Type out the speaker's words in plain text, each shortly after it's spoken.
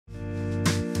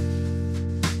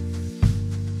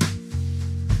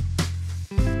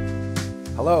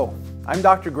Hello, I'm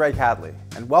Dr. Greg Hadley,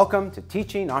 and welcome to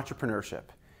Teaching Entrepreneurship,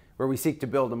 where we seek to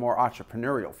build a more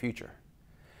entrepreneurial future.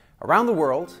 Around the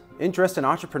world, interest in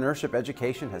entrepreneurship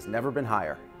education has never been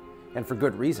higher, and for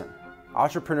good reason.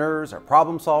 Entrepreneurs are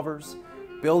problem solvers,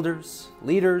 builders,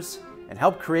 leaders, and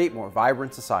help create more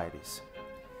vibrant societies.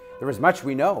 There is much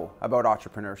we know about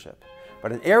entrepreneurship,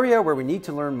 but an area where we need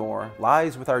to learn more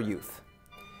lies with our youth.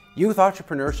 Youth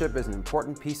entrepreneurship is an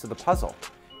important piece of the puzzle,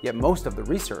 yet most of the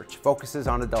research focuses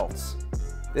on adults.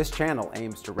 This channel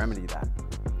aims to remedy that.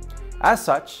 As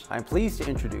such, I'm pleased to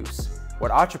introduce What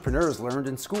Entrepreneurs Learned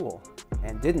in School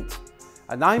and Didn't,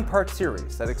 a 9-part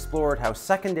series that explored how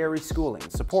secondary schooling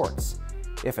supports,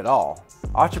 if at all,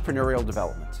 entrepreneurial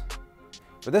development.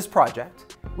 For this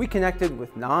project, we connected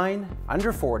with 9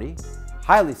 under 40,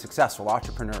 highly successful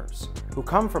entrepreneurs who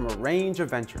come from a range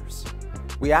of ventures.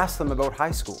 We asked them about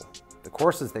high school, the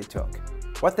courses they took,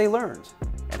 what they learned,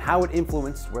 and how it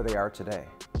influenced where they are today.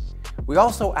 We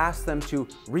also asked them to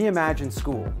reimagine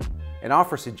school and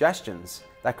offer suggestions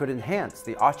that could enhance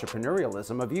the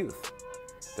entrepreneurialism of youth.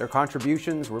 Their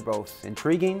contributions were both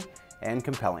intriguing and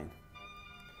compelling.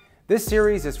 This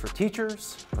series is for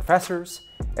teachers, professors,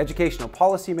 educational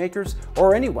policymakers,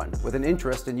 or anyone with an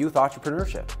interest in youth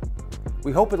entrepreneurship.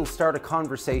 We hope it'll start a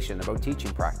conversation about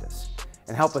teaching practice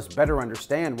and help us better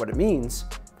understand what it means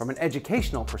from an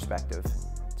educational perspective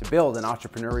to build an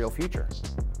entrepreneurial future.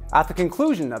 At the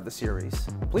conclusion of the series,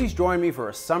 please join me for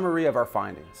a summary of our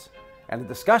findings and a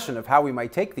discussion of how we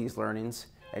might take these learnings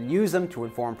and use them to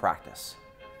inform practice.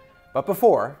 But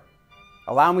before,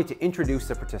 allow me to introduce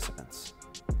the participants.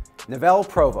 Nivelle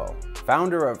Provo,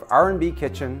 founder of R&B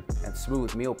Kitchen and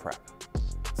Smooth Meal Prep.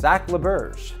 Zach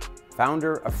LaBerge,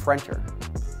 founder of Frenter.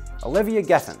 Olivia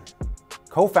Geffen,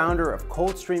 co-founder of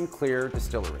Coldstream Clear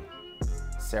Distillery.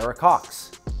 Sarah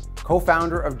Cox,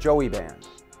 co-founder of Joey Band.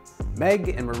 Meg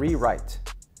and Marie Wright,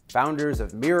 founders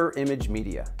of Mirror Image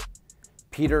Media.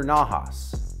 Peter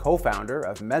Nahas, co-founder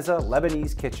of Meza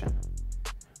Lebanese Kitchen.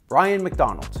 Brian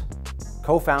McDonald,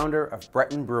 co-founder of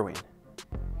Breton Brewing.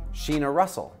 Sheena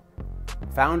Russell,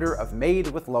 founder of Made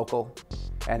with Local,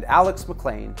 and Alex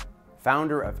McLean,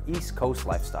 founder of East Coast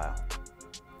Lifestyle.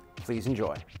 Please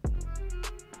enjoy.